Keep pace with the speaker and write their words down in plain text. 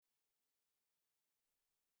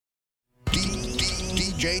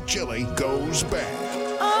DJ Chili goes bad.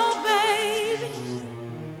 Oh, baby.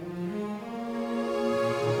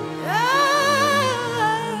 Oh,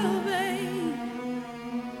 baby.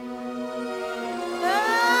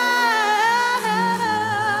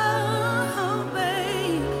 Oh,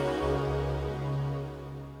 baby.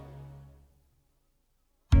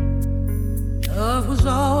 Love was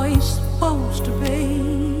always supposed to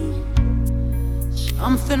be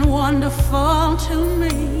something wonderful to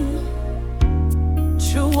me.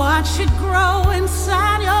 To watch it grow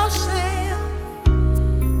inside yourself,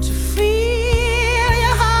 to feel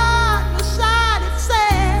your heart beside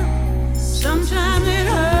itself. Sometimes it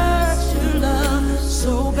hurts to love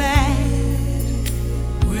so bad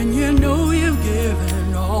when you know you've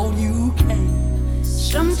given all you can.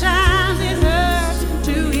 Sometimes it hurts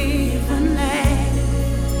to even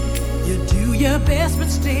ask. You do your best, but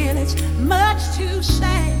still it's much too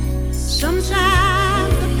sad.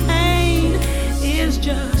 Sometimes the pain is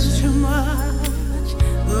just too much,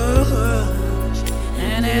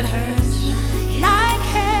 and it hurts like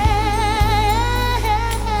hell.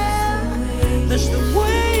 That's the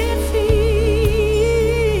way it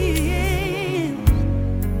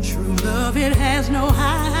feels. True love, it has no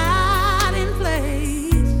hiding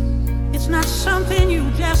place. It's not something you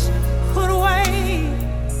just put away.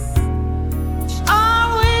 It's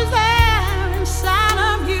always there inside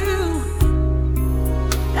of you.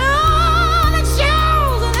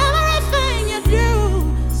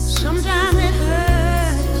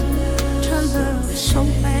 So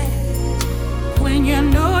bad when you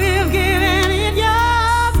know you've given it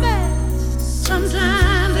your best.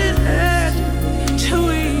 Sometimes it hurts to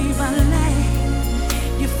even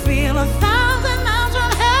laugh. You feel 1,000 miles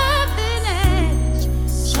of happiness.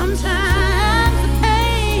 Sometimes the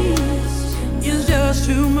pain is just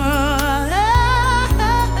too much,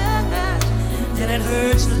 and it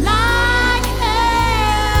hurts like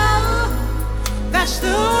hell. That's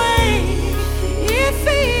the way it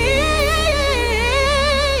feels.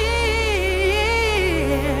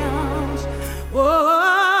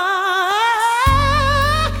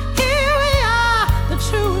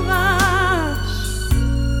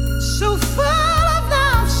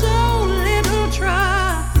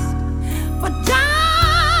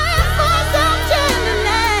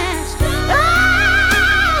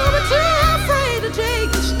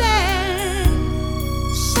 Stay.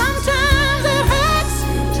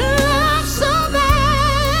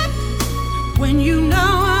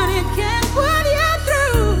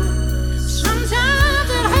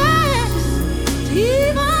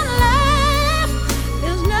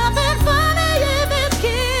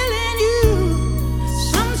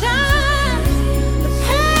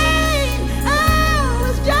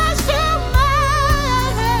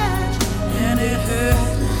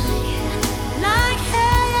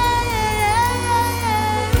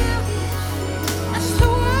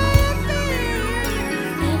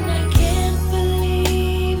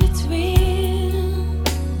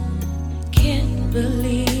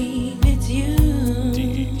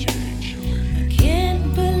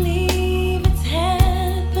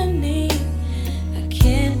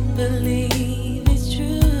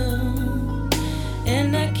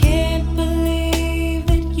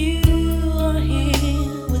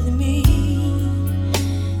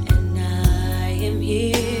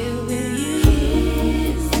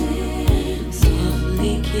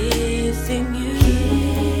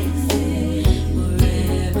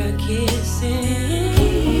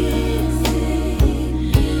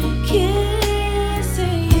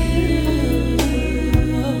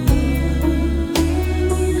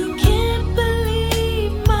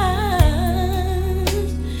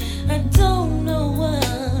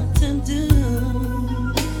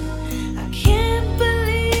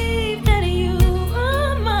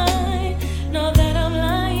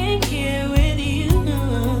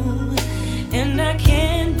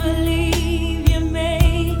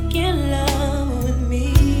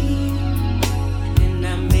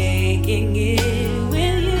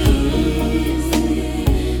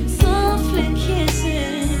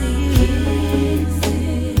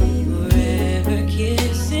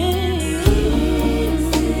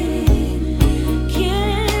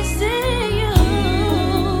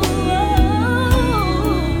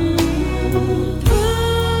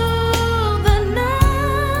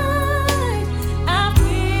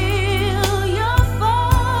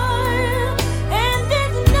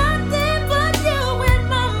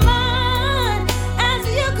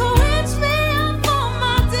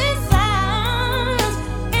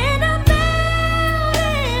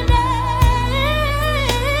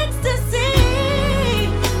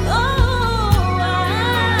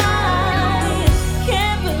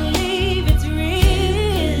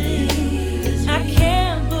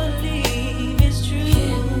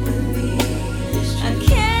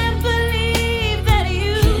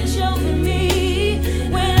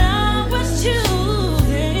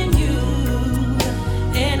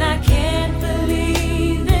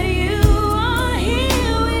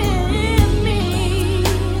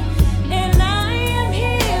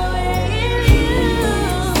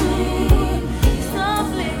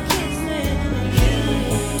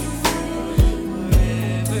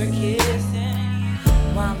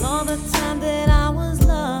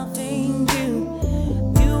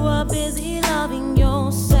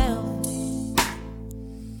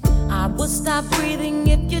 stop breathing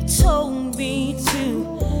if you told me to.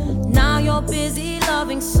 Now you're busy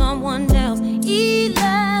loving someone else.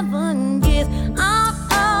 11 years out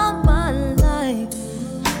of my life.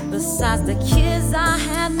 Besides the kids, I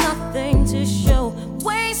had nothing to show.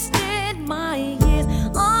 Wasted my years,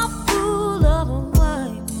 a fool of a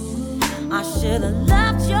wife. I should have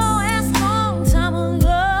left your ass long time ago.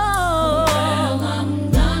 Well, I'm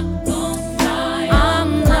not gonna cry. I'm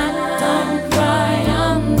not gonna cry.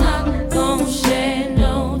 I'm not gonna shed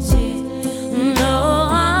no tears. No,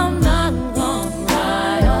 I'm not gonna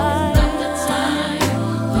cry. It's not the time,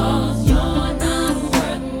 'cause you're not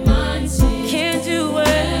worth my tears. Can't do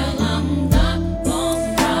it. Well, I'm not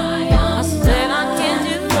gonna cry. I said I can't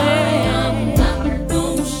do it. I'm not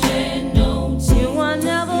gonna shed no tears. You are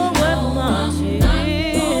never worth my tears.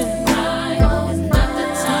 It's not the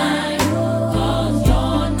time, 'cause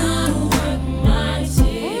you're not worth my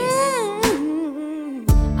tears.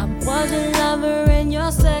 I was your lover and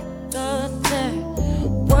your secretary,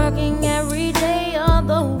 working every day of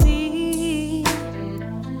the week.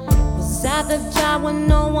 Was at the job when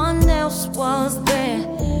no one else was there,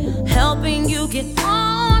 helping you get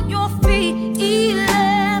on your feet.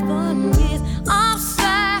 11 years of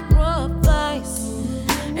sacrifice,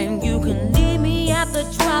 and you can leave me at the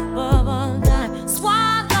drop of a dime.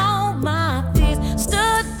 Swallow my fears,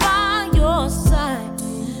 stood by your side.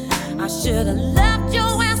 I should have left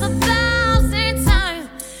your ass 1,000 times.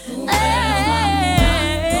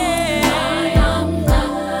 I'm not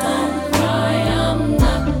gonna cry. I'm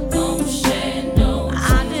not gonna shed no tears.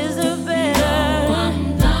 I deserve better. I'm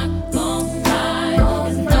not gonna cry.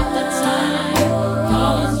 It's not the time,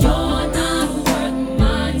 'cause you're not worth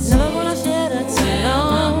my tears. Never gonna shed a tear.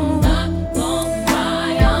 I'm not gonna cry.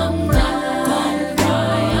 I'm not gonna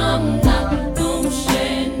cry. I'm not gonna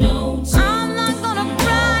shed no tears. I'm not gonna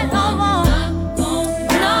cry no more. No,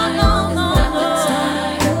 no, no, no.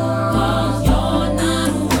 'Cause you're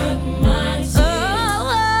not worth my tears.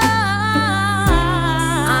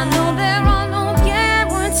 I know there are no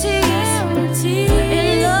guarantees. In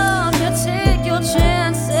love, you take your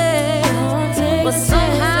chances, but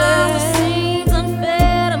somehow it seems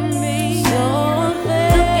unfair to me.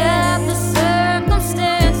 Look at the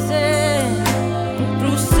circumstances,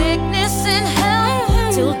 through sickness and health,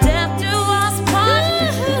 till death do us part.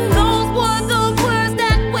 Those were the words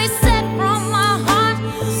that we said from my heart.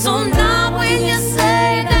 So now when you say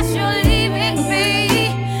that you're leaving me,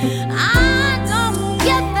 I don't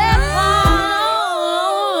get that far.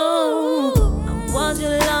 I was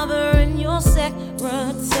your lover and your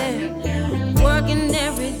secretary, working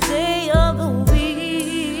every day of the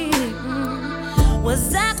week. Was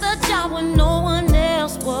at the job when no one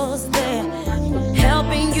else was there,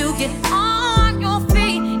 helping you get on your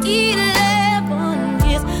feet. 11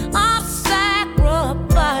 years of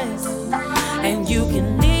sacrifice, and you can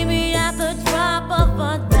leave me at the drop of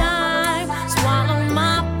a dime. Swallow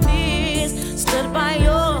my fears, stood by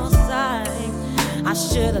your side. I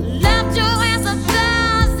should have left your ass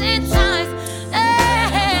 1,000 times.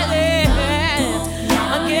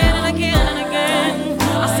 Again and again and again.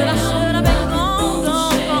 I said I should have been gone,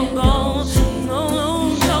 gone, gone, gone. No, no,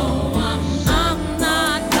 no. I'm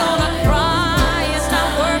not gonna cry. It's not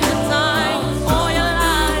worth the time or your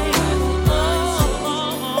life.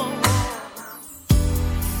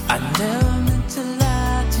 I never meant to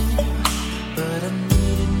lie to you, but I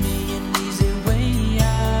needed me an easy way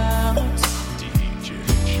out.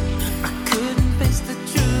 I couldn't face the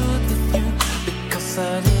truth with you because I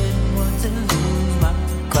didn't want to lose my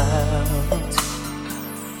clout.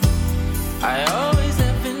 I always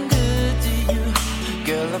have been good to you,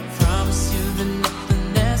 girl. I promise you that nothing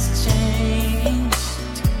has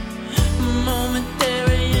changed.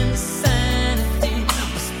 Momentary insanity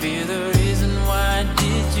must be the reason why I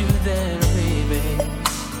did you that way, babe.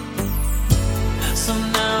 So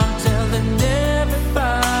now I'm telling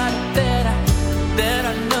everybody that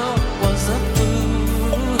I know was a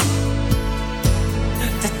fool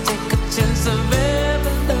to take a chance of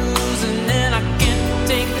ever losing, and I can't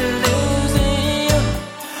take losing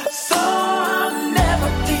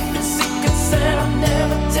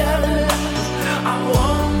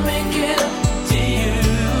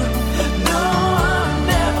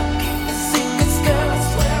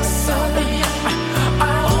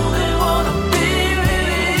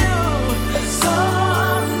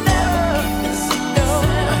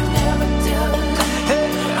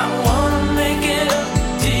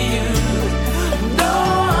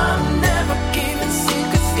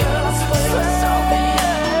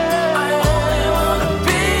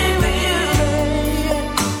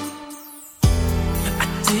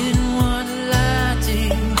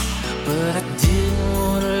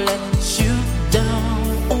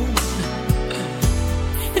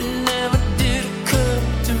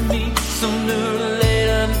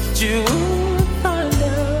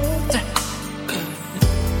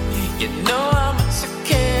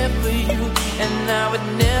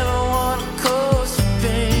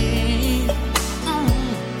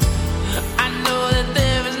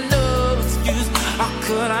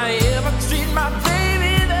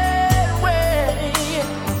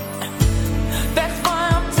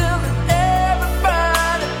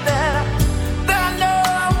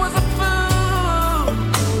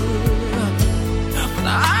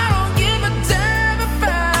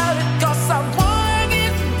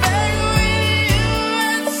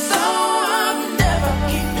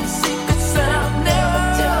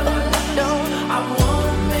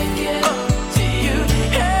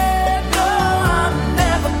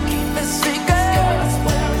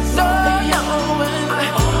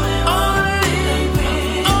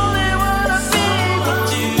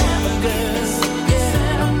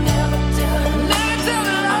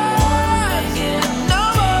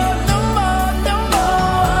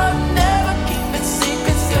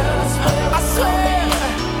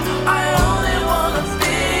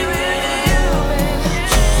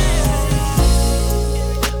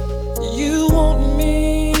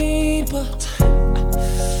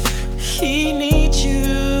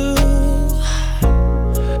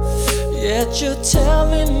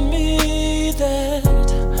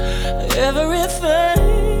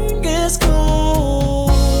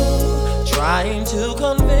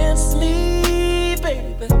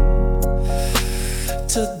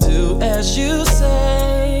as you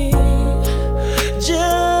say.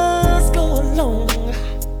 Just go along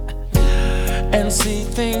and see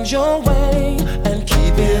things your way and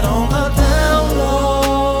keep it on the down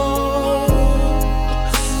low.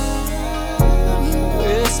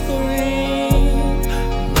 Whispering,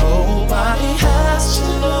 nobody has to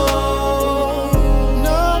know.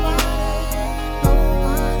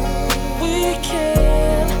 We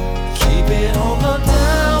can keep it on the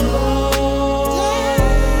down low.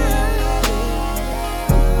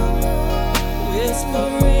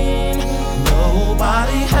 Whispering,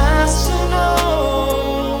 nobody has to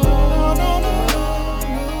know.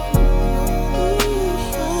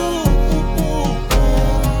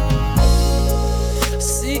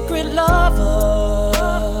 Secret lovers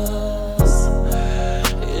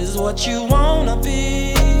is what you wanna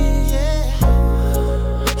be,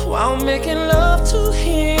 while making love to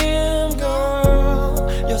him, girl.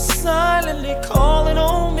 You're silently calling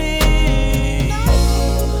on me.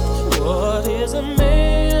 What is a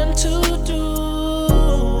man to do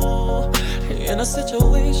in a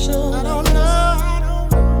situation? I don't know.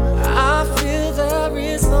 I feel there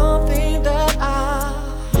is something that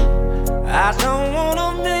I don't wanna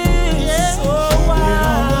miss. So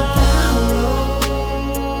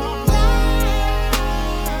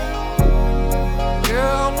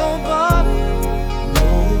girl,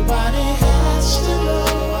 nobody has to know.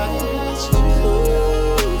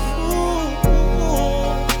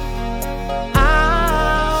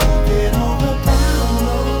 I'll get on the down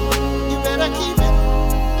low. You better keep it.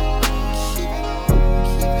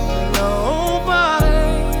 Nobody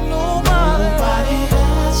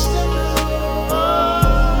has to know.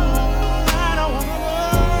 I don't wanna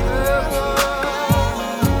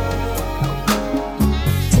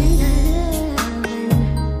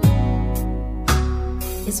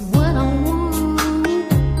It's what I want.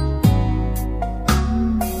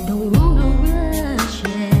 Don't wanna rush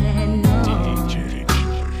it, no.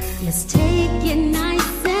 Let's take it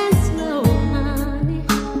nice and slow, honey.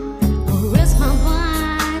 Rest my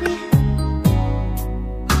body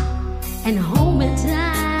and hold me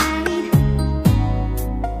tight.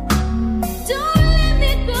 Don't let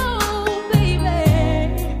me go,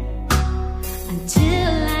 baby,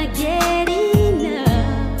 until I get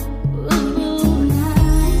enough.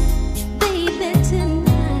 Baby,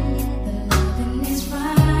 tonight, the loving is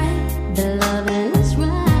right. The loving is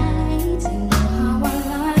right. You know how I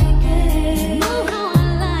like it. You know how I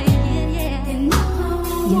like it, yeah. You know how I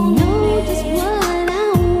want it. You know just what I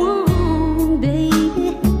want, baby.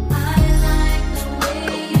 I like the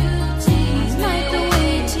way you tease me. I like the way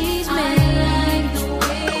you tease me. I like the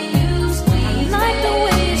way you squeeze me. I like the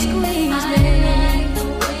way you squeeze me. I like the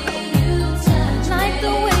way you touch me. I like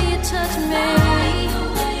the way you touch me. I like the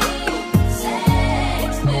way you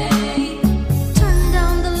sex me. Turn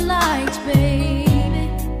down the lights, baby.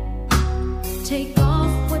 Take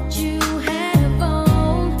off what you have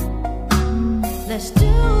on. Let's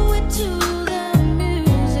do it to the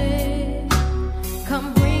music.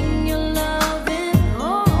 Come bring your loving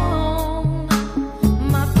home.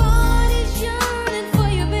 My body's yearning for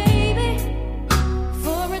you, baby,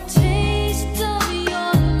 for a taste of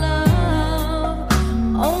your love.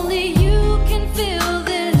 Only you can fill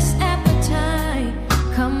this appetite.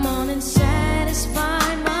 Come on and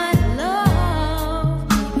satisfy my love.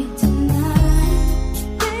 Baby, tonight,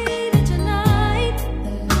 the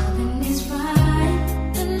loving is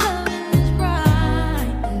right. The loving is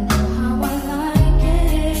right. You know how I like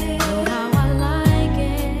it. You know how I like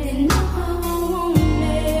it. You know how I want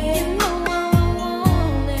it. You know how I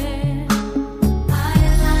want it. I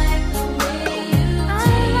like the way you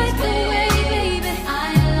tease me. Baby. I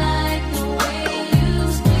like the way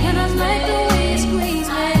you squeeze. And I like the way you squeeze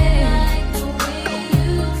me. I like the way you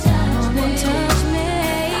touch me. Touch me. I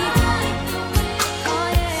like the way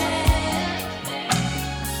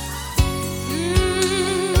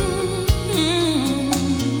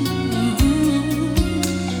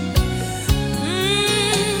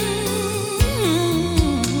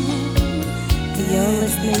You're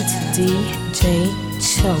listening to DJ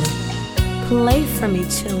Chili. Play for me,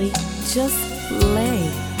 Chili. Just play.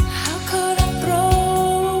 How could I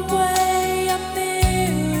throw away a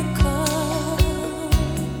miracle?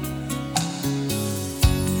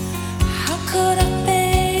 How could I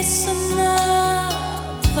face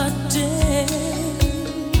another day?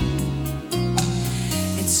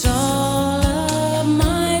 It's all of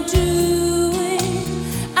my doing.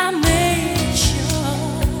 I made a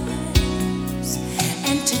choice,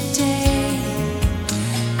 and today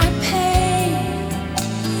I pay.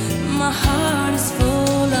 My heart is full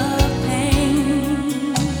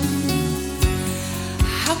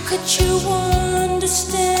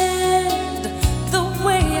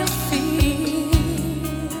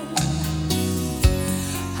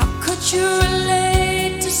you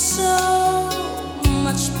relate to so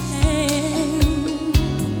much pain?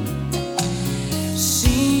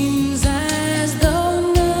 Seems as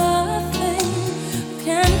though nothing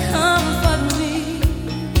can comfort me.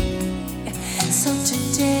 So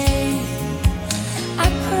today I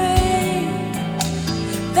pray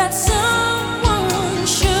that someone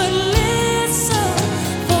should listen,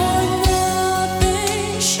 for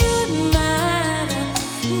nothing should matter,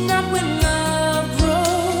 not when love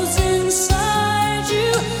grows inside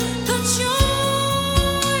you. The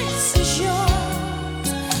choice is yours.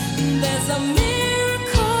 There's a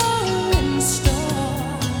miracle in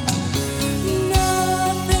store.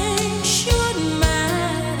 Nothing should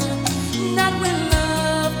matter, not when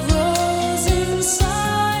love grows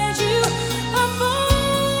inside you. A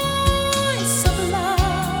voice of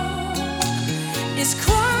love is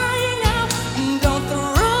crying out, don't throw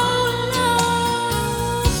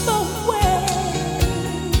love away.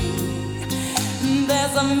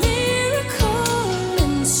 There's a miracle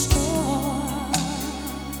in store.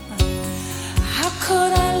 How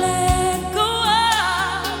could I let go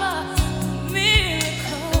of a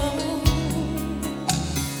miracle?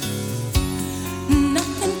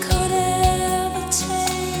 Nothing could ever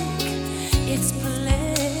take its place.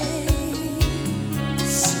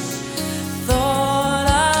 Thought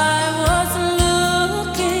I was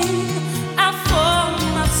looking out for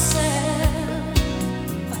myself.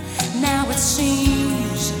 Now it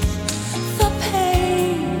seems the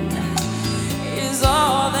pain is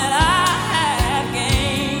all that I have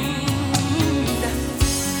gained.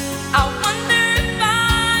 I wonder if I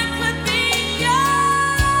could be your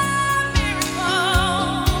miracle.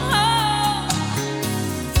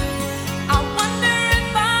 I wonder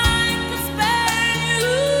if I could spare you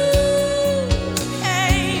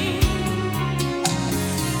pain.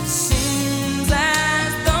 Seems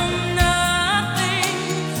as though nothing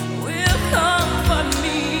will comfort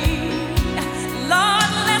me.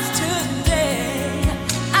 Lord, let's today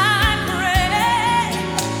I pray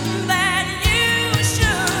that you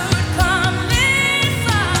should come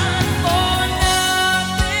listen, for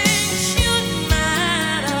nothing should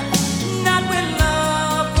matter, not when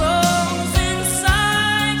love grows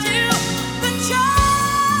inside you. The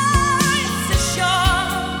choice is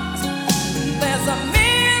yours. There's a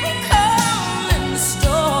miracle in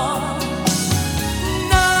store.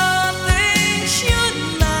 Nothing should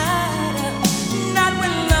matter, not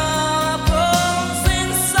when love grows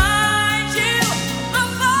inside you. The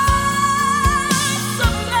voice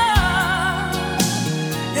of love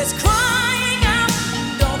is crying out,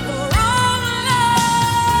 don't throw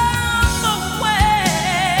love away.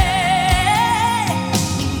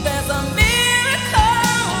 There's a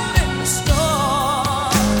miracle in store.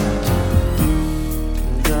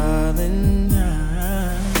 Darling,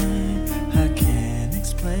 I can't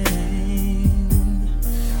explain.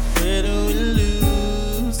 Where do we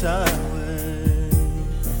lose our way?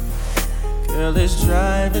 Girl, it's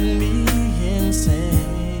driving me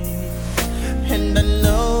insane. And I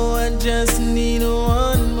know I just need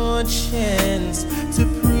one more chance to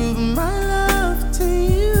prove my love to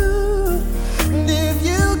you. And if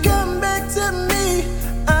you come back to me,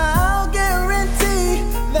 I'll guarantee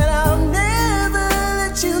that I'll never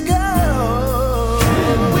let you go.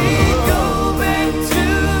 Can we go back to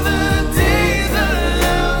the days that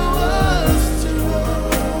love was true?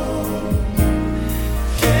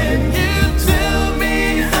 Can you tell me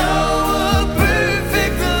how a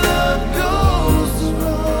perfect love goes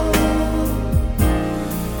wrong?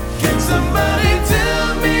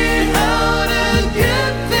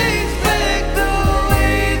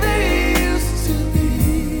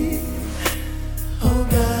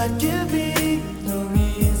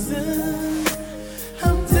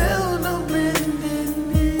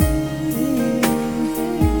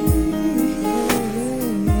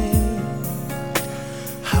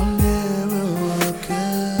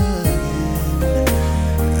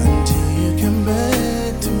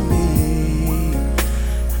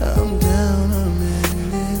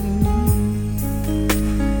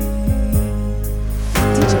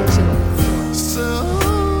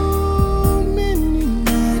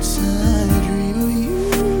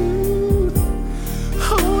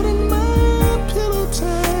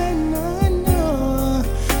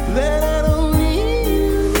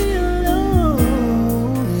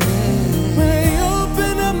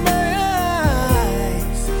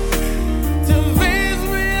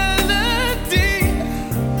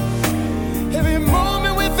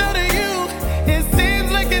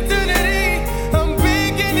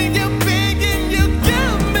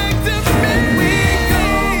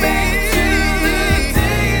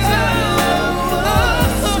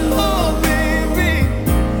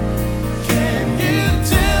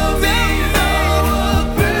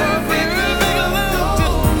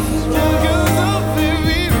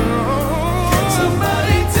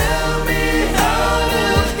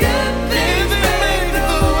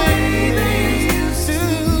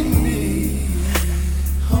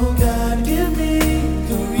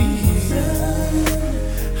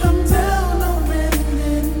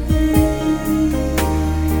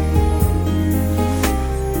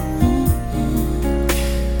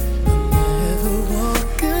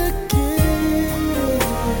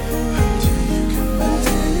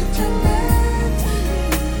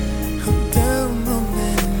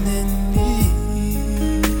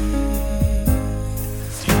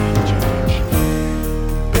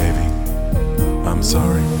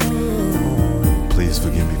 sorry. Please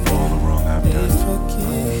forgive me for all the wrong I've done.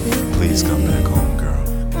 Please come back home, girl.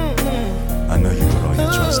 I know you put all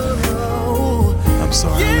your trust in me. I'm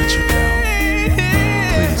sorry I let you down.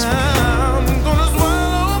 Please forgive me.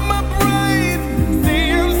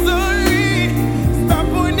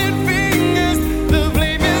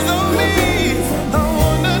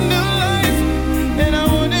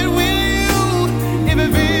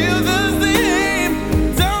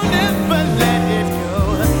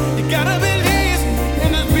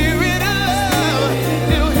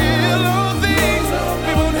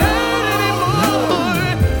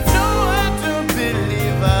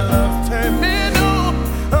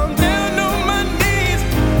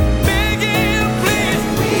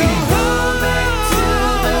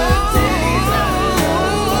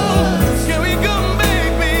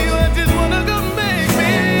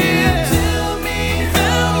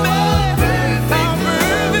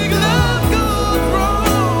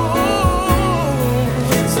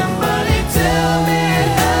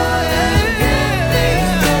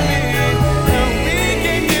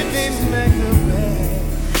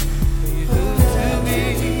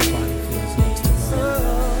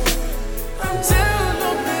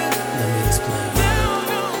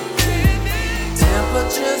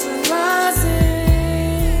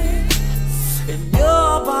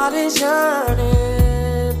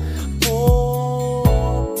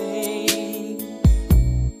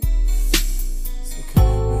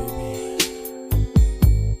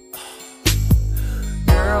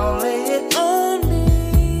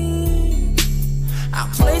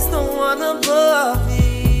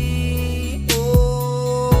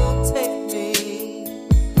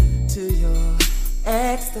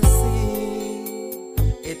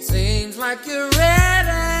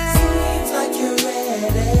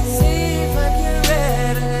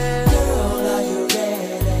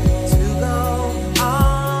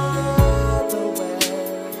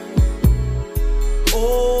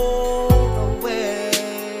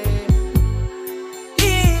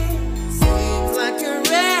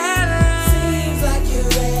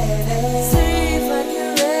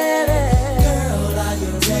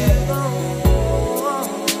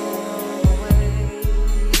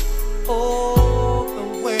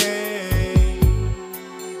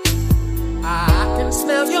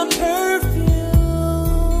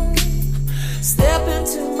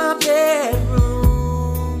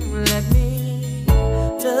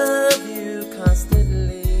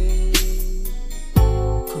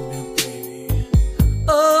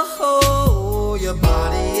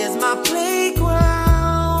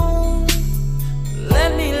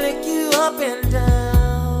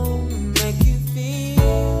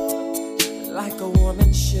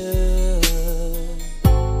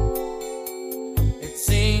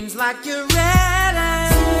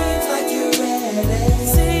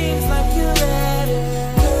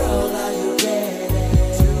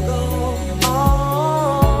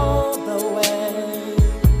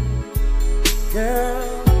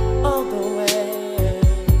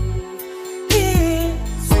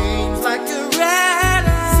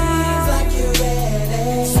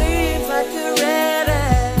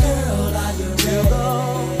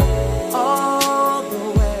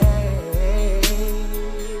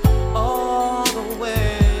 All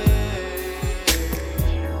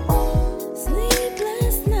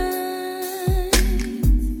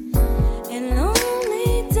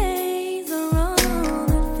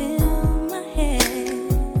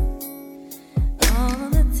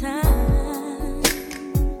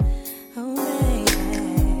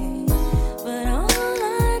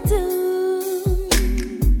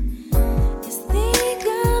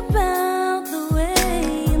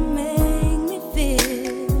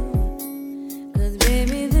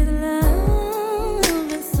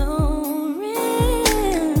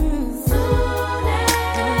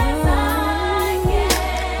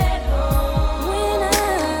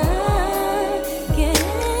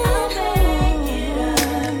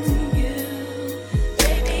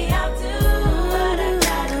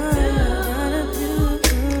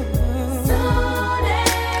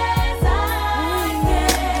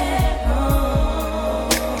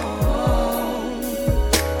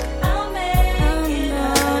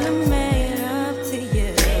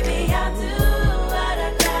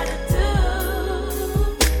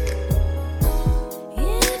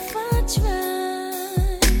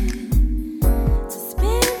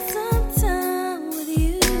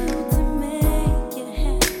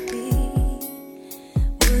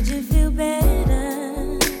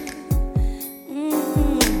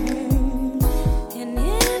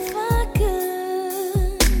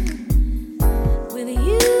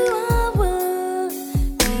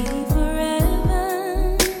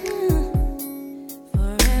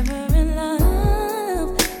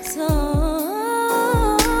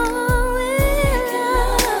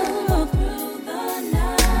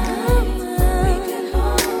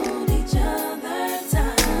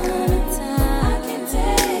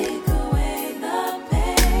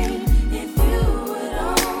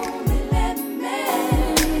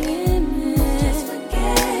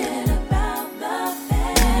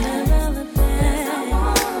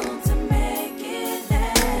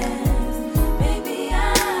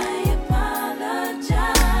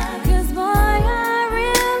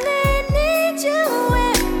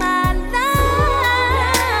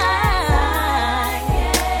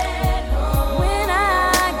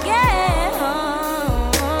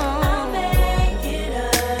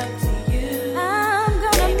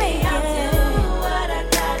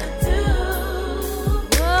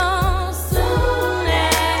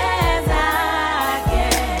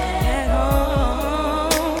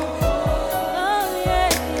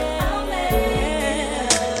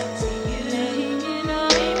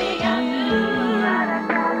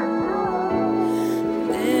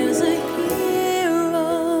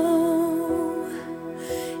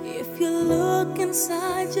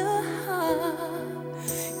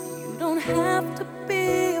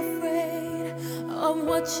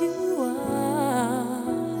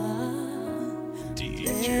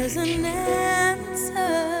there's an answer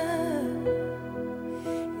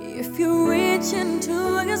if you reach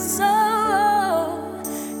into your soul,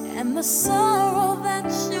 and the sorrow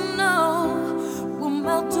that you know will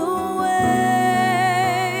melt away.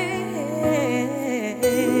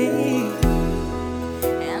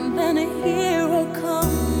 And then a hero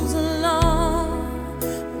comes along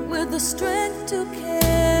with the strength to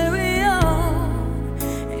carry on,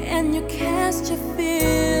 and you cast your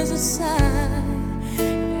fears aside,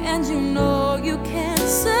 and you know you can't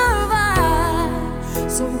survive.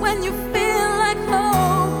 So when you feel like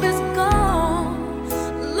hope is gone,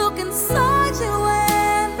 look inside you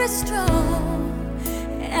and be strong,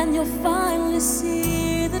 and you'll finally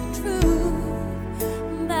see the truth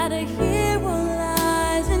that a hero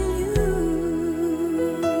lies in you.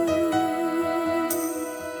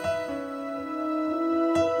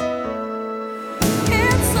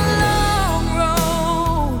 It's a long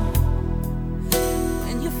road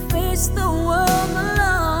when you face the world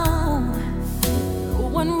alone. No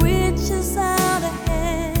one reaches out a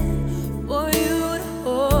hand for you to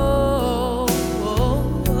hold.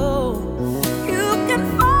 You can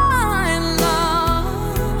find love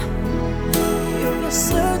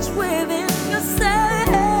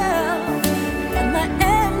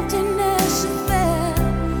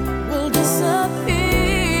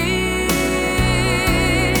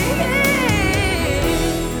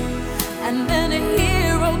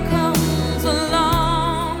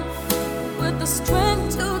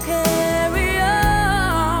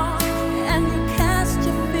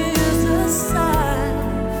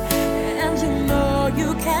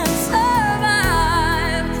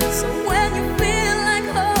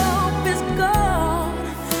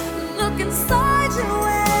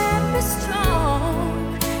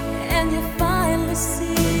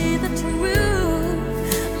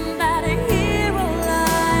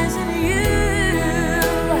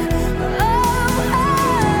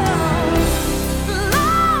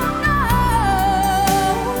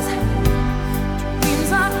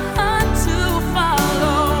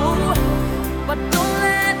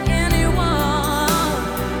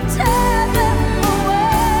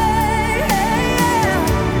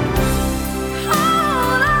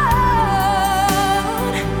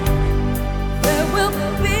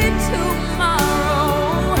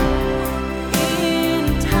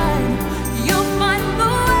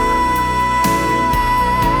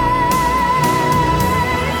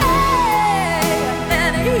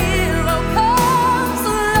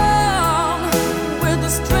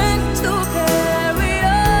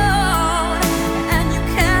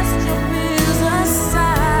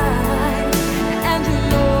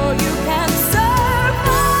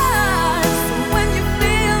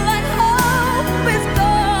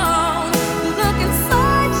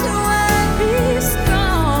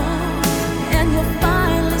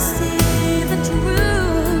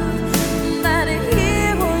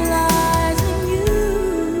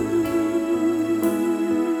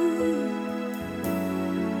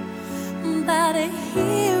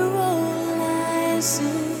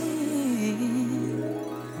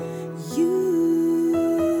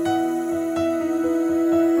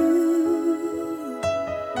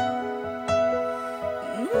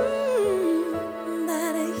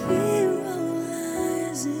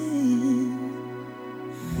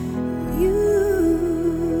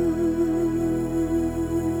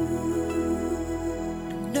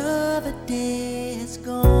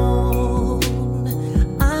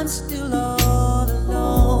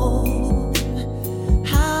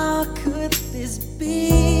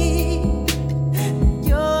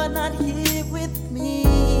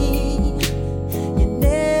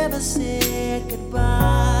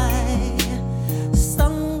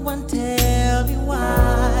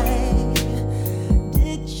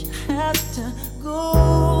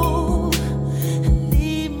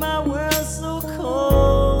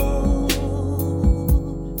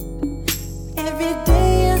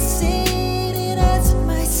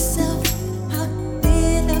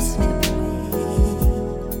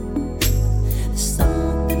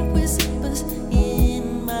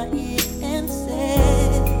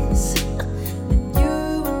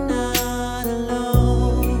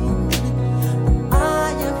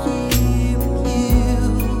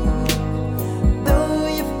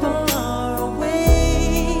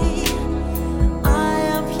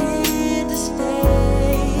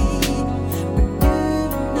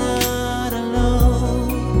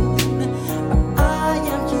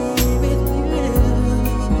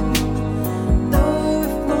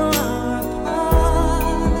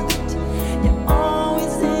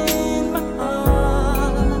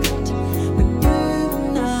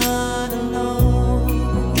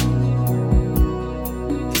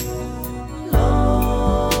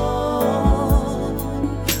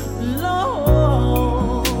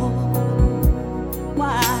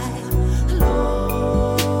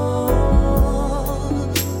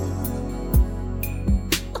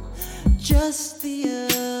Just the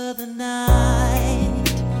other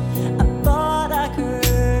night, I thought I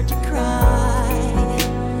heard you cry,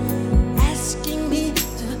 asking me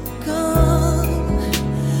to come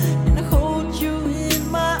and hold you in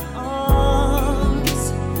my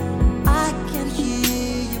arms. I can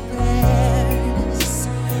hear your prayers,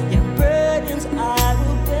 your burdens I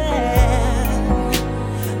will bear.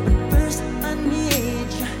 But first I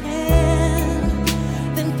need your hand,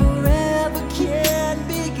 then forever can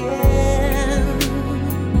begin.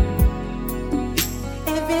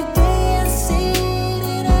 Every day I sit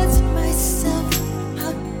and ask myself,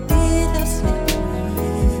 how did I slip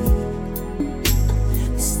away?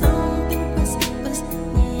 Something whispers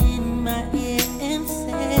in my ear and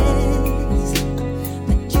says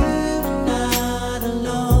that you are not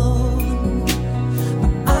alone.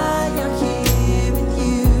 But I am here with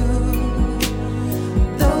you,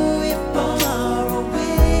 though you're far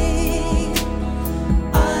away.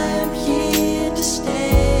 I am here to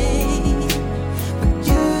stay, but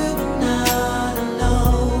you are not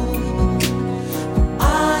alone. I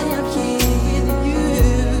am here with you,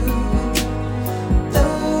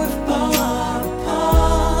 though we're far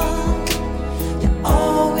apart. You're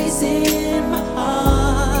always in my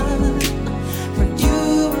heart, for you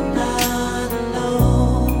are not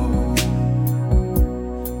alone.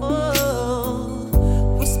 Oh,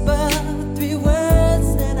 whisper 3 words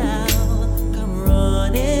and I'll come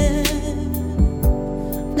running.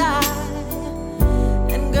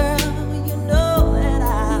 And girl, you know that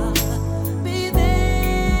I'll be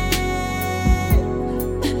there.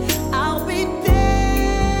 I'll be there.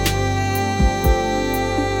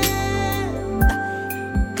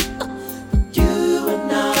 You are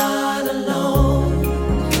not alone.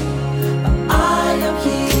 I am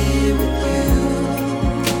here with you,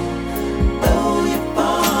 though you're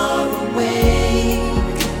far away.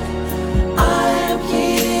 I am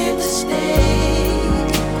here to stay.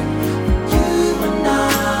 You are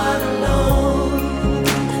not alone.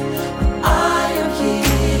 I am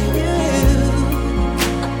here with you,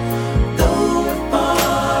 though we're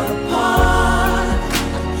far apart.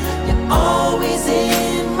 You're always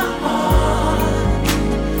in my heart.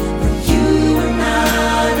 For you are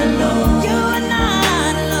not alone. You are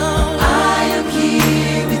not alone. I am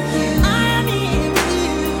here with you. I am here with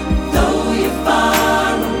you, though you're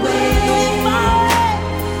far away.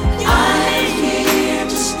 I am here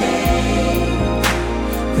to stay.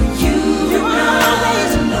 For you are not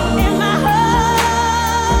alone. In my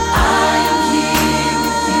heart, I am here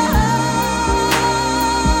with you,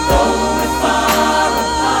 though we're far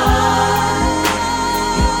apart.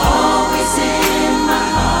 You're always in my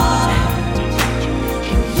heart.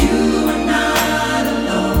 You are not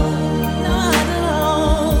alone. Not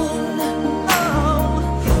alone. Oh,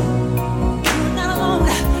 you are not alone.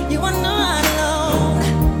 You are not alone.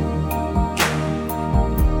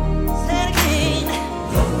 Say it again.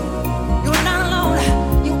 You are not alone.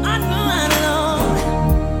 You are not alone.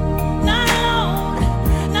 Not alone.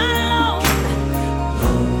 Not alone.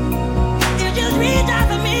 You just reach out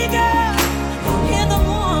for me, girl, in the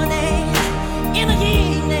morning, in the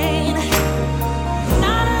evening.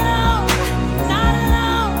 Not alone. Not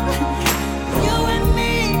alone. You and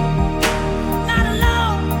me. Not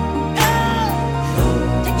alone.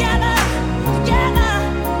 Together. Together.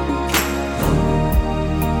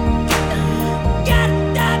 Got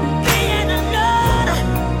that being alone.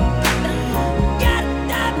 Got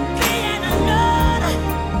that being alone.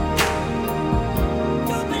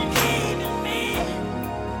 You believe in me.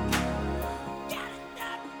 Got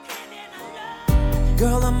that being alone.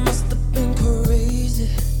 Girl, I must have been crazy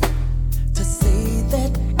to say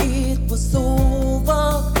that it was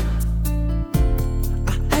over. I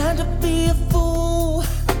had to be a fool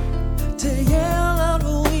to yell out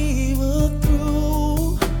we were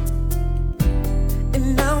through.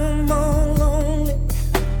 And now I'm all lonely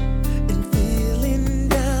and feeling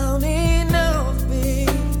down and out, babe.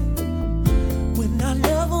 When I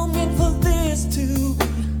never meant for this to be.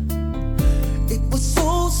 It was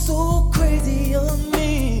so crazy of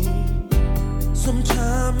me.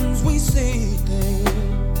 Sometimes we say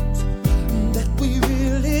things that we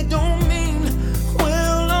really don't mean.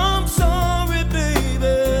 Well, I'm sorry,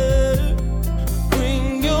 baby.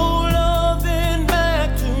 Bring your loving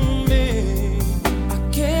back to me. I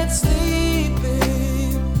can't sleep,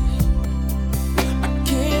 babe. I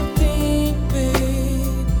can't think,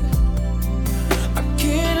 babe. I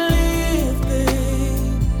can't live,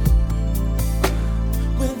 babe,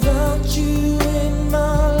 without you in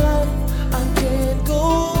my life. I can't go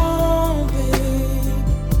on, babe.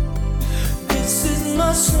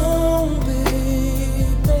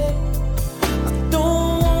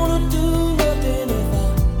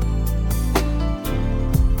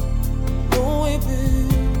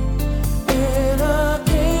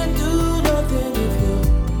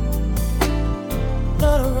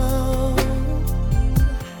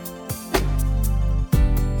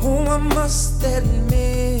 I must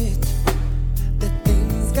admit that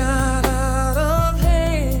things got out of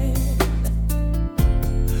hand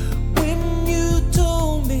when you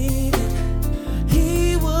told me that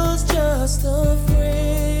he was just a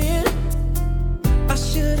friend. I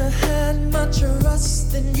should have had my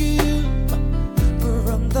trust in you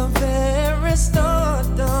from the very start,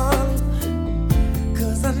 darling,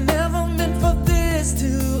 'cause I never meant for this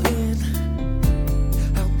to end.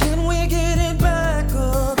 How can we get it back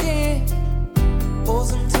again? Or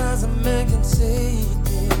sometimes a man can say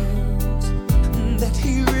things that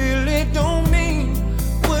he really don't mean.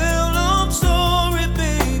 Well, I'm sorry,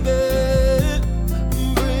 baby.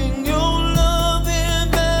 Bring your loving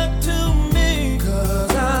back to me,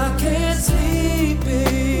 'cause I can't sleep,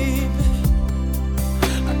 baby.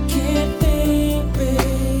 I can't think,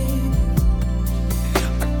 baby.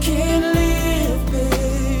 I can't live,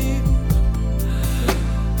 baby.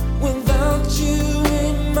 Without you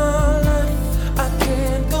in my life, I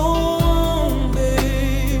can't go on,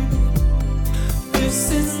 baby. This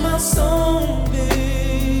is my song,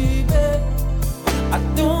 baby. I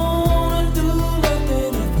don't wanna do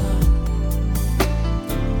nothing if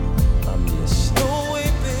I miss you. No way,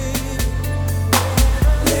 baby.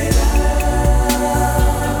 Lay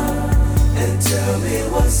down and tell me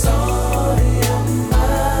what's on your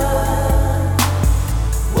mind.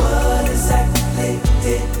 What exactly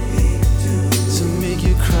did he do To make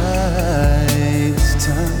you cry this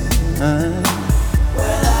time,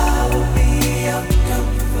 Well, I will be your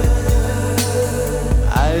comforter.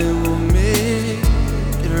 I will make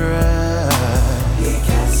it right, He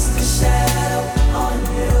cast a shadow on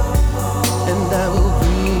your heart. and I will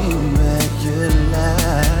bring back your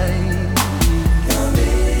light. Come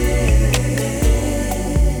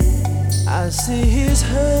in. I see he's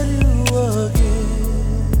hurt you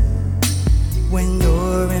again. When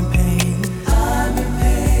you're in pain, I'm in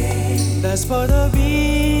pain. That's part of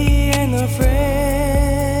being a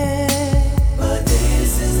friend. But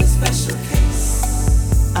this is a special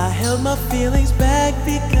case. I held my feelings back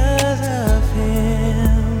because of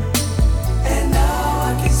him. And now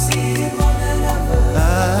I can see it more than ever. I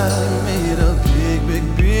made a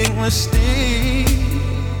big mistake.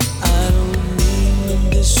 I don't mean to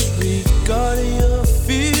disregard your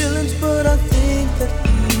feelings, but I think that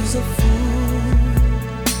he's a fool.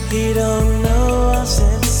 He don't know how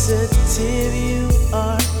sensitive you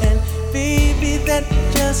are, and baby, that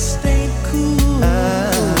just ain't cool.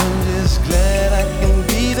 I'm just glad I can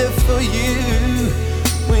be there for you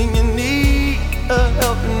when you need a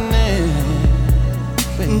helping hand.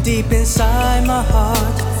 Deep inside my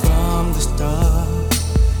heart from the start,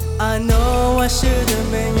 I know I should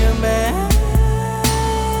have been your man.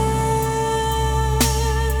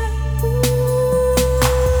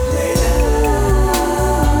 Lay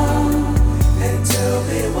down and tell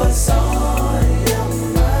me what's on your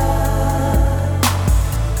mind.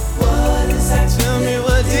 What exactly Tell me,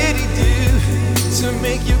 what did he do to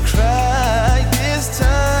make you cry this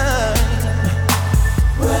time?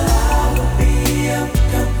 Well, I will be your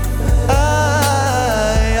comforter.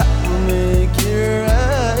 I will make it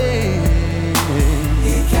right.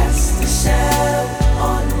 He cast a shadow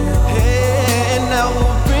on your And I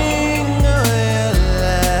will bring your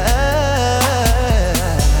light.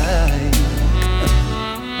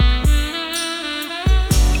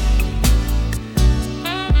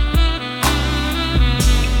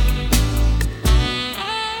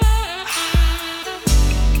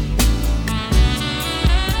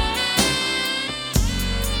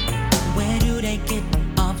 Where do they get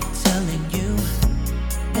off telling you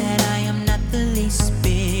that I am not the least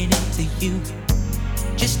bit into you?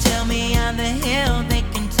 Just tell me how the hell they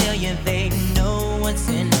can tell you they know what's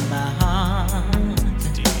in my heart.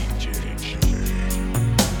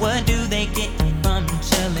 What do they get from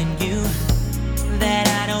telling you that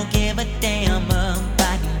I don't give a damn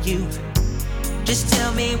about you? Just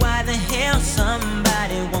tell me why the hell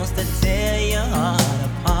somebody wants to tear your heart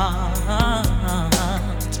apart.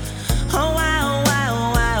 Oh, why, oh, why,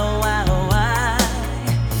 oh, why, oh, why, oh, why?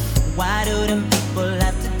 Why do them people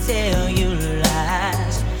have to tell you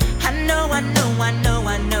lies? I know, I know, I know,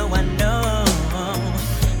 I know, I know.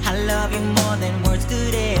 I love you more than words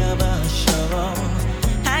could ever show.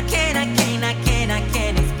 I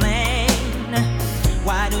can't explain.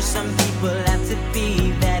 Why do some people have to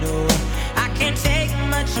be that way? I can't take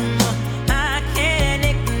much more. I can't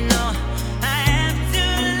ignore. I have to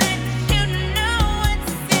let you know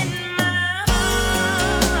what's in my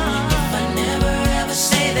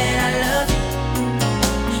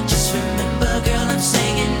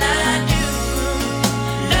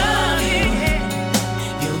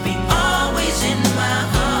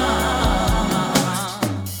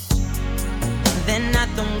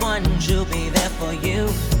ones who'll be there for you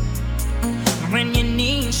when you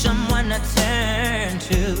need someone to turn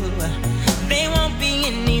to. They won't be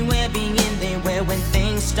anywhere being there when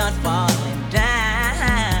things start falling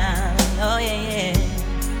down. Oh yeah, yeah.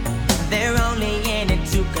 They're only in it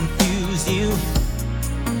to confuse you,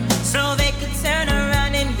 so they could turn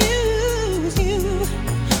around and use you.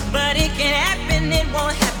 But it can happen, it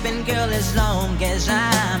won't happen, girl, as long as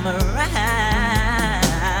I'm around.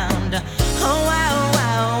 Oh, wow,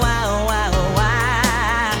 wow, wow, wow,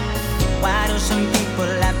 wow. Why do some people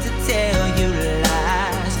have to tell you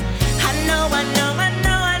lies? I know, I know, I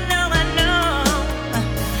know, I know, I know.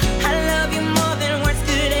 I love you more than words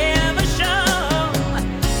could ever show.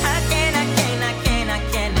 I can't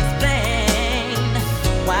explain.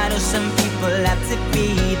 Why do some people have to be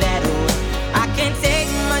that way? I can't take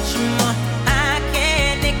much more. I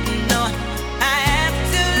can't ignore. I have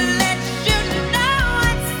to let you know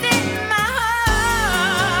what's in my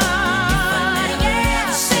heart. If I never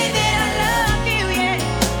ever say that I love you, yeah,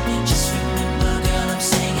 just remember, girl, I'm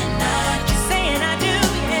saying I do. Saying I do,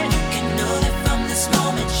 yeah. You can know that from this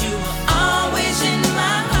moment you were always in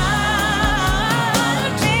my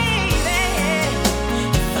heart, baby.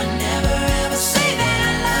 If I never ever say that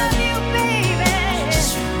I love you, baby,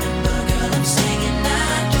 just remember, girl, I'm saying I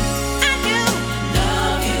do. I do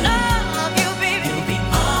love you, baby. You'll be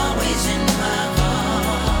always in my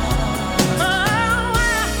heart. Oh,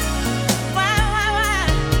 why,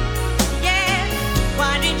 yeah.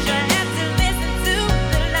 Why did you have to listen to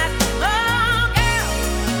the last? Oh, girl,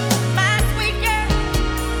 my sweet girl.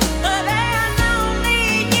 Oh, there's only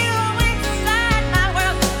you inside my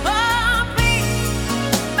world. Oh, please,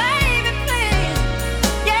 baby, please.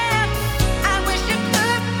 Yeah, I wish you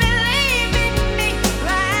could believe in me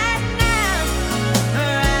right now.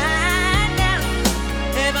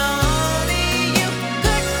 If only you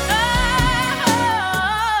could.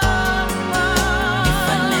 If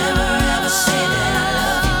I never ever say that I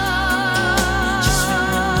love you, just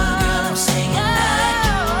remember, girl, I'm saying I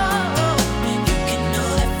do. You can know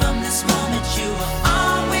that from this moment you were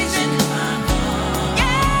always in my heart.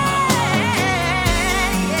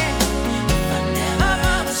 If I never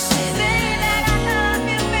ever say that I love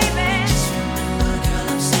you, baby, just remember, girl,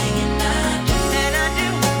 I'm saying I do. And I do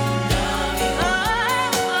love you.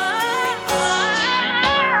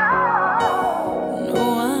 No,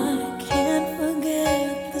 I can't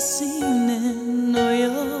forget this evening or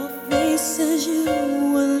your face as you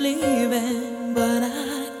were leaving. But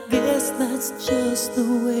I guess that's just the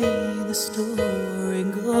way the story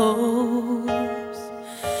goes.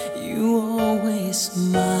 You always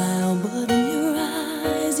smile, but in your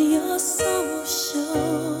eyes your sorrow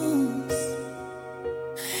shows.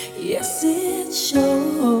 Yes, it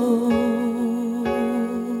shows.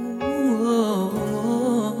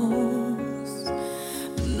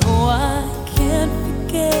 No, I can't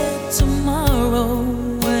forget tomorrow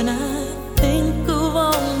when I think of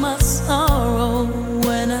all my sorrow.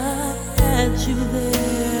 When I had you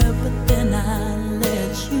there, but then I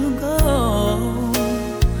let you go.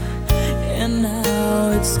 And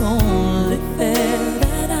now it's only fair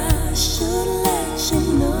that I should let you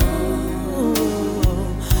know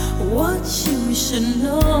what you should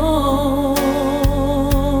know.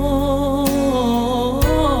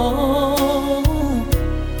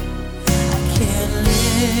 I can't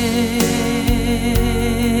live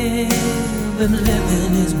if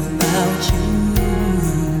living is without you.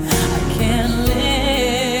 I can't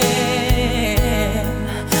live,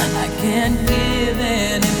 I can't give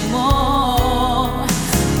anymore.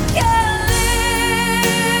 Can't live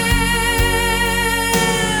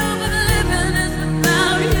if living is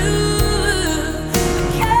without you.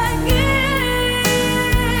 I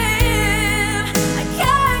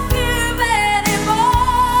can't give anymore.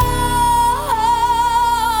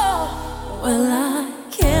 Well, I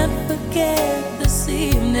can't forget this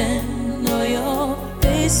evening or your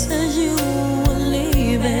face as you were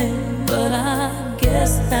leaving. But I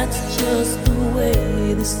guess that's just the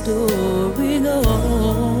way the story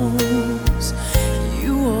goes.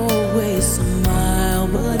 You always smile,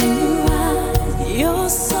 but in your eyes your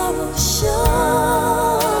sorrow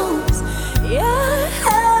shows.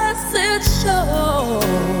 Yes, it shows.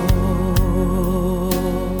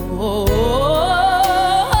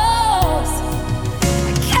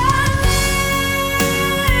 I can't live,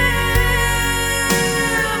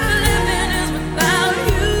 living is without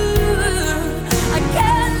you. I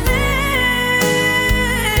can't live,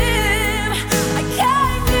 I can't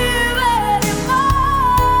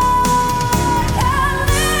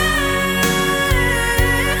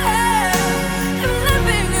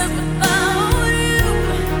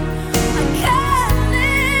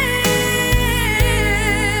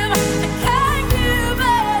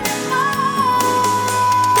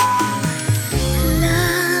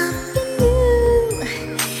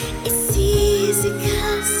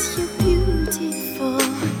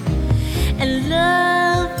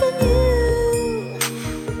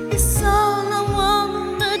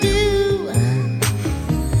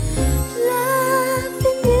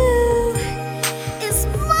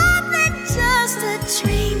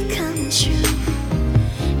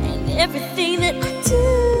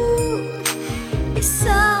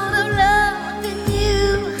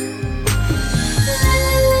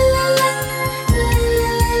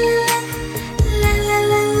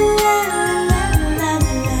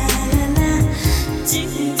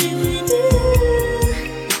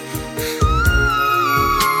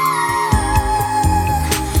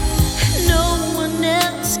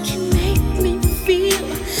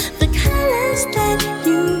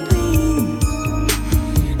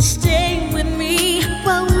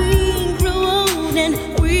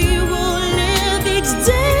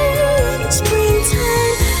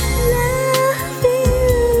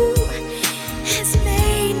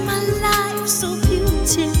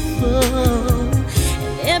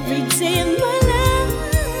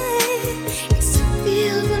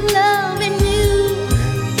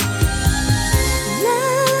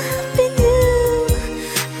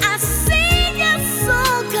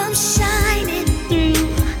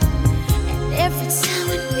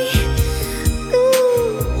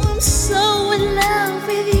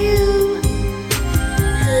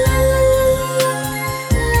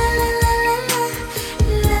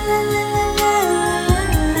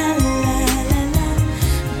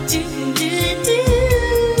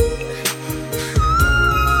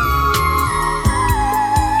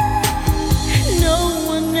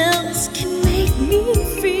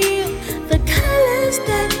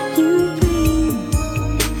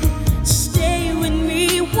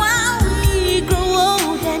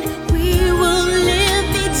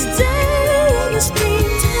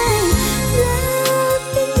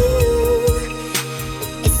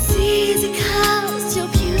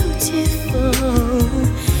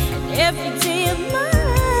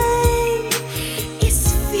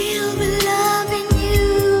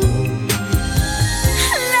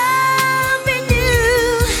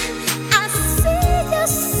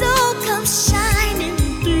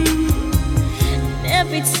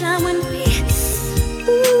every time when we,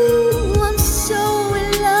 ooh, I'm so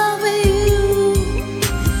in love with you.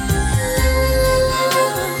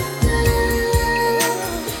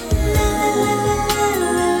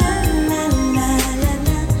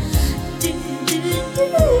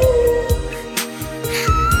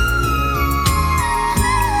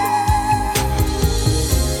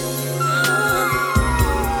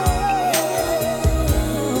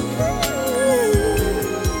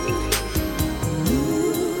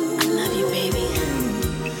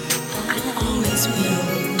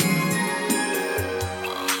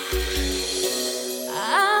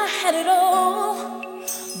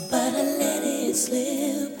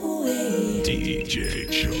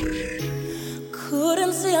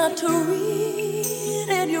 Couldn't see how to read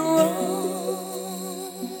it, you're wrong.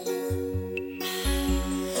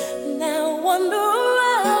 Now wander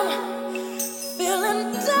around,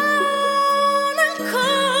 feeling down and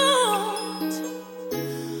cold,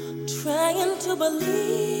 trying to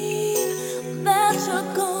believe that you're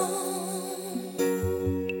gone.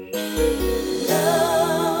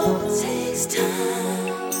 Love takes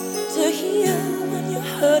time to heal when you're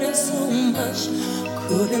hurting so much.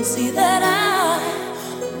 Couldn't see that I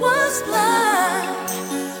was blind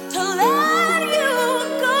to let you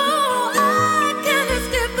go. I can't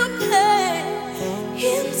escape the pain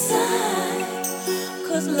inside,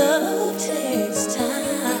 'cause love takes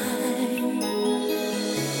time.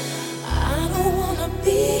 I don't wanna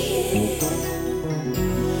be here,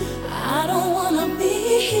 I don't wanna be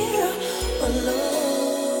here alone.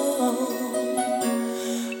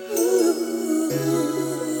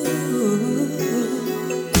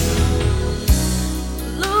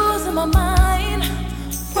 My mind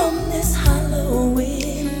from this hollow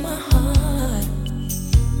in my heart.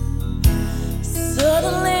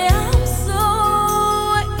 Suddenly I'm so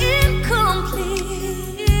incomplete.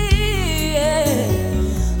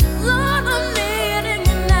 Lord, I'm needing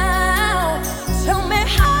you now. Tell me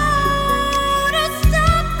how to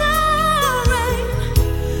stop the rain.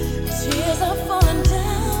 Tears are falling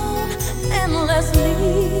down endlessly.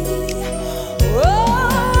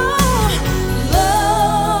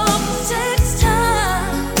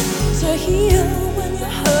 Heal when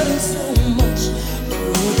you're hurting so much.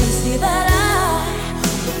 Couldn't see that I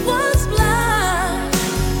was blind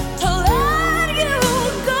to let you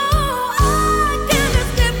go. I can't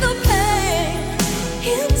escape the pain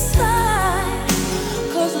inside,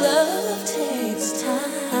 'cause love takes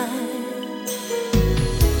time.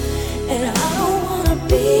 And I don't wanna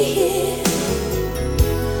be here,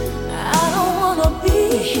 I don't wanna be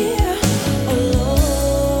here alone.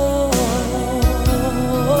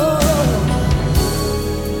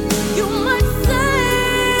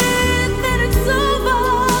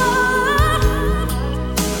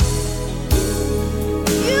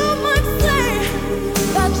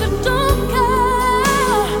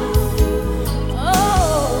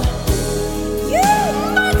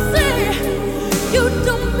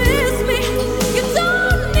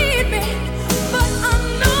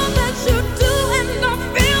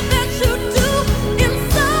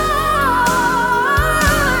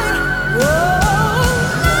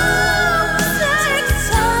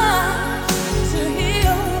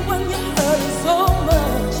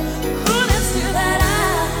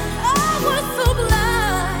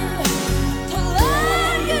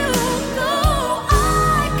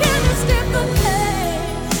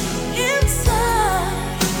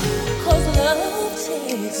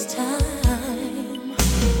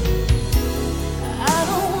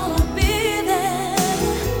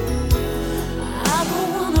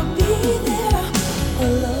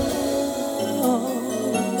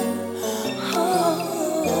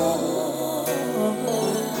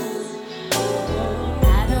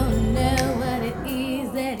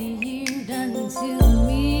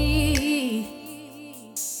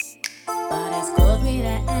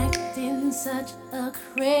 Such a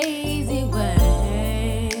crazy way.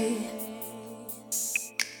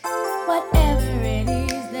 Whatever it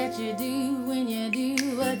is that you do when you do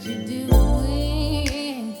what you're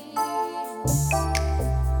doing,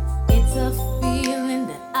 it's a feeling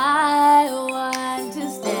that I want to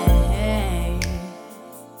stay.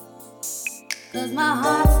 'Cause my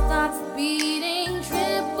heart starts beating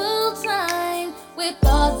triple time with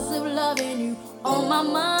thoughts of loving you on my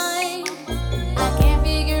mind. I can't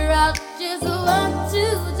figure out just what to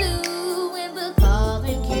do when the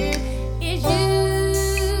calling cure is you.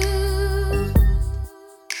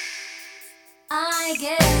 I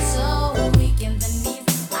get so weak in the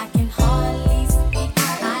knees, I can hardly speak.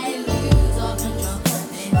 I lose all control,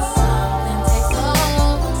 then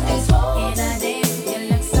something takes hold. In a day you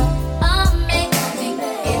look so amazing.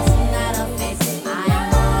 It's not a face, I am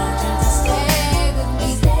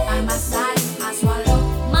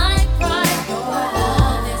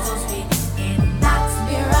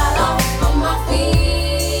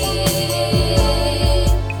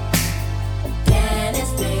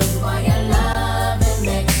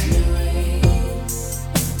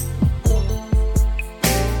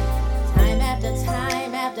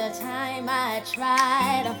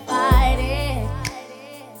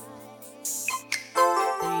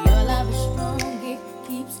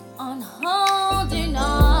on holding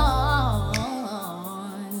on.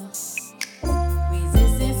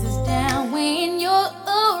 Resistance is down when you're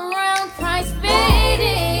around, price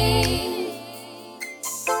fading.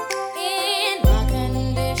 In my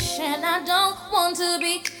condition, I don't want to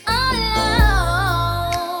be alone.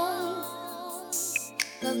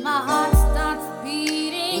 'Cause my heart starts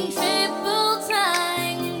beating triple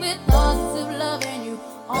time with thoughts of loving you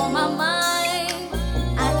on my mind.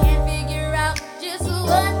 I can't figure out just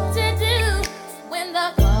what to do when the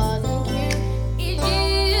cause and cure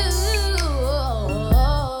is you.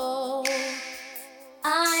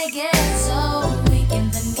 I get so weak in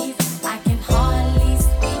the knees, I can hardly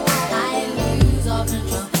speak. I lose all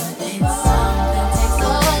control, then something takes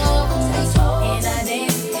over. In a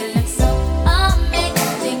dance, it looks so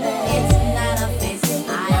amazing. It's not a face,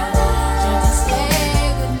 I want you to stay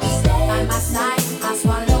with me. By my side, I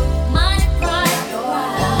swallow my pride. Your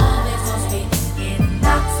love is so sweet, it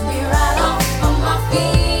knocks me right off of my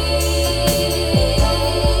feet.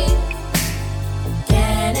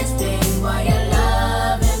 Can't explain why your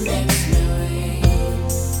love it makes me weak.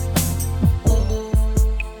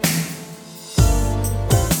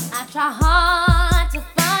 I try hard to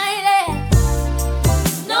fight it.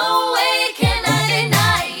 No way can I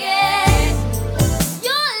deny it.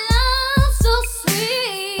 Your love so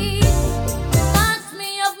sweet knocks me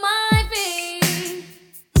off my feet.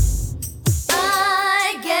 I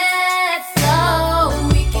get so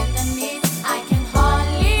weak in the knees, I can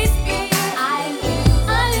hardly speak. I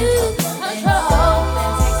lose control,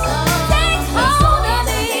 then takes hold of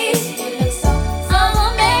me. It looks so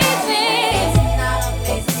amazing. It's not a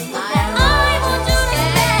face, I want you to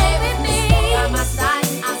stay with me. By my side,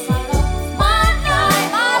 I swallow my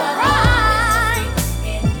pride.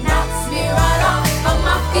 It knocks me right off of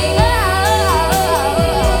my feet.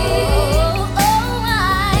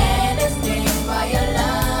 Can't explain why your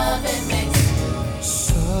love it makes me.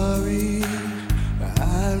 Sorry,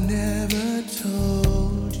 I've never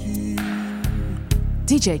told you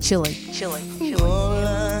DJ Chili. all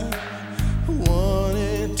I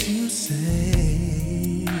wanted to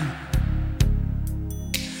say,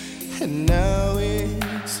 and now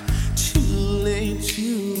it's too late to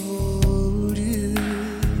hold you,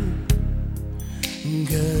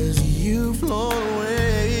 'cause you've flown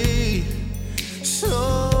away, so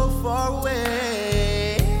far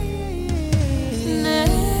away.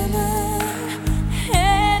 Never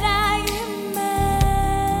had I imagined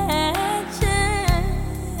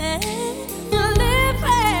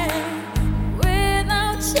living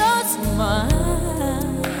without your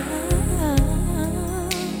smile,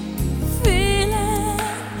 feeling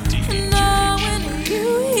knowing you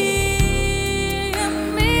hear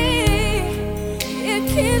me. It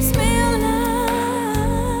keeps me alive,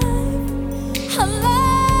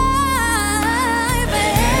 alive,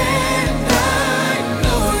 and I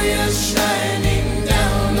know you're shining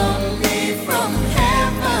down on me from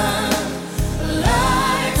heaven,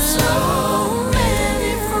 like so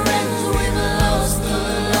many friends we've lost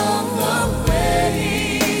along the way.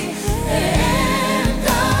 And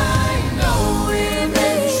I know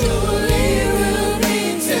eventually we'll be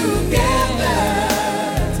together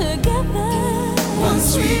together. once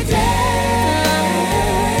we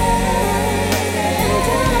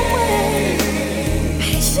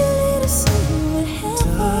Patiently to see what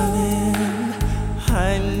happens. Darling,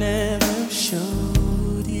 I never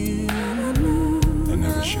showed you. I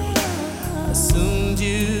never showed you. Assumed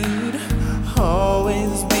you'd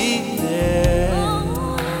always be there.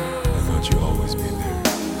 I thought you'd always be there.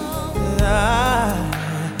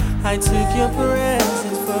 I took your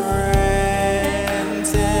presence for granted,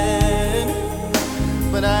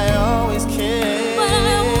 but I always cared. But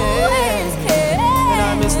I always cared. And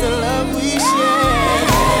I miss the love we shared.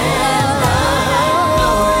 I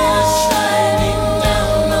know you're shining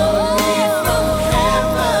down on me from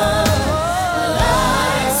heaven,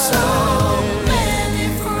 like so many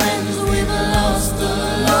friends we've lost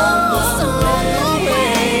along the way.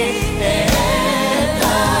 And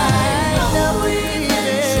I know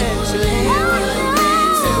eventually we'll be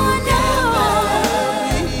together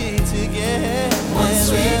once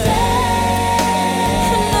we dance.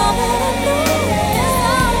 Know that I knew in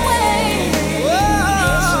some way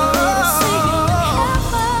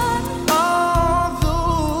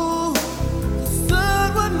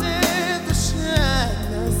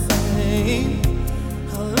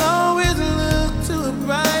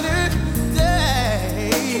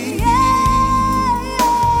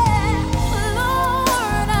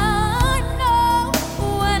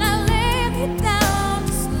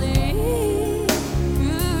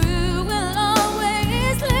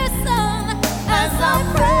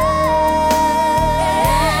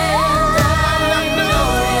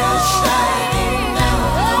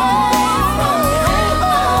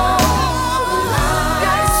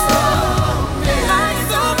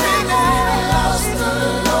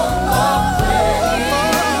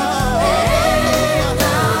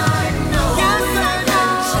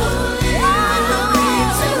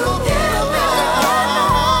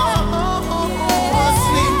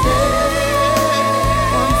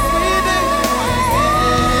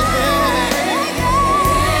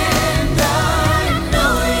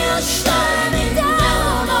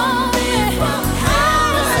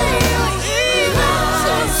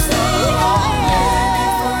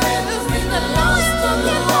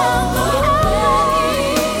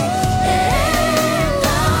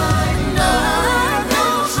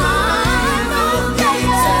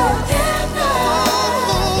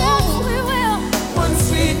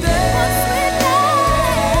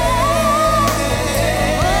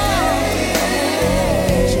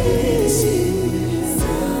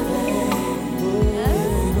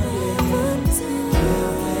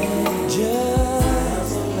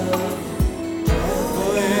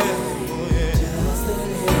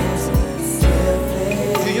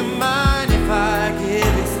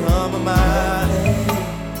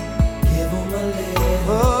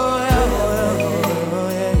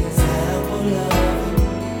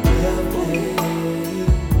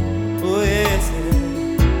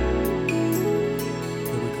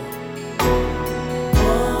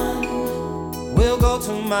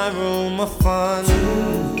to my room of fun.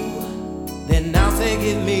 Then I'll say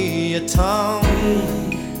give me a tongue,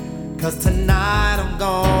 'cause tonight I'm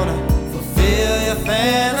gonna fulfill your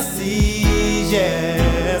fantasies,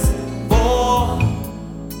 yes. Boy,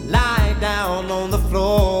 lie down on the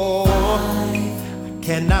floor. I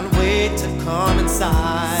cannot wait to come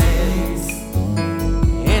inside.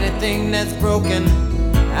 Anything that's broken,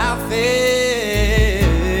 I'll fix.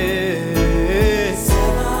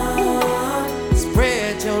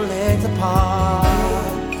 Spread your legs apart.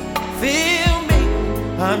 Feel me,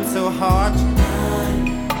 I'm so hard tonight.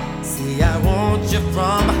 See, I want you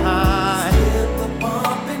from behind. The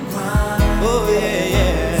bump and grind. Oh yeah,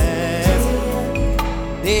 yeah.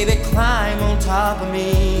 Baby, climb on top of me.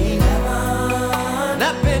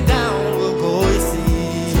 Up and down we'll go, you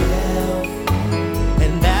see.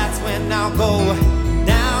 And that's when I'll go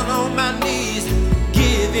down on my knees,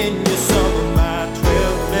 giving you some of my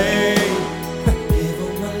 12 play.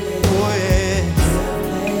 Oh yeah,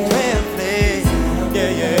 12 play.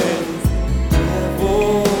 Yeah, yeah.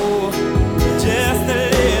 Oh, just a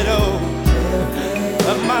little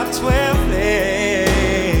of my 12 play.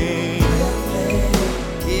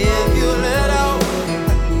 Give you a little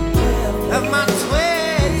of my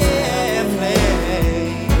 12 play.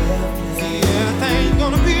 See, everything's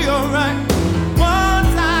gonna be alright.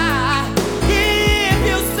 Once I give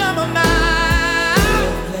you some of my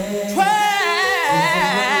 12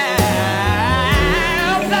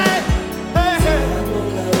 play.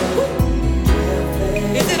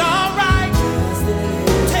 Is it alright?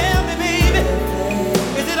 Tell me, baby.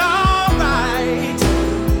 Is it alright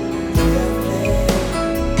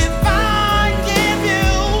if I give you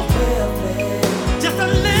just a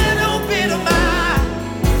little bit of my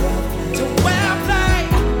 12 play,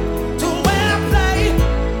 12 play,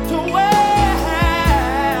 12?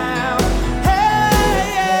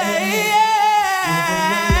 Hey, yeah,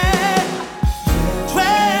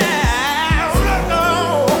 12, no.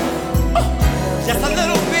 Just a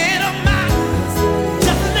little bit of my,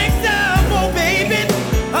 just an example, baby,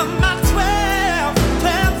 of my 12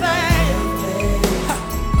 play.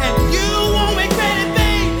 And you won't regret it,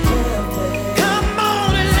 babe. Come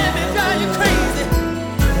on and let me drive you crazy.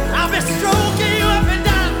 I'll be stroking you up and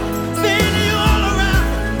down, spinning you all around,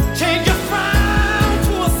 change your frown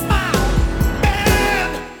to a smile,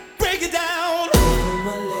 and break it down.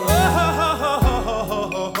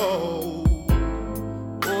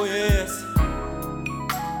 Oh yes,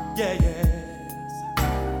 yeah, yes.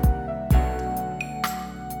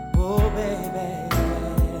 Oh baby.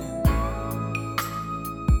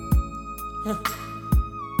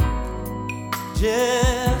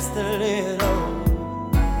 Just a little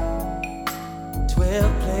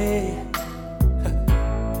 12 play.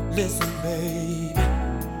 Listen, baby,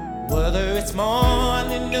 whether it's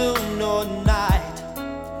morning, noon, or night,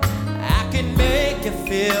 I can make you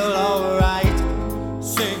feel alright.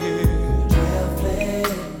 Sing it. 12 play.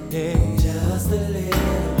 Yeah, just a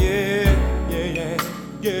little. Yeah, yeah, yeah,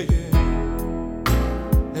 yeah, yeah.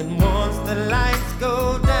 And once the lights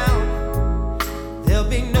go down, there'll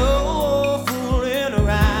be no fooling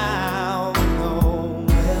around. No.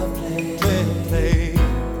 12 play, 12 play,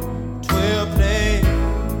 12 play.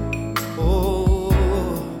 Oh,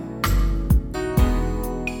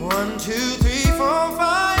 1, 2, 3, 4,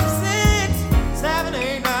 5, 6, 7,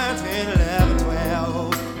 8, 9, 10, 11,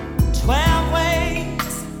 12. 12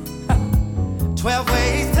 ways, 12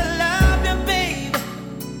 ways to love you, babe.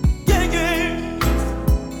 Yeah, yeah.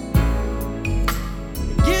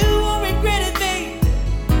 You won't regret it, babe.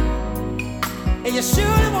 And you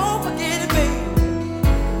sure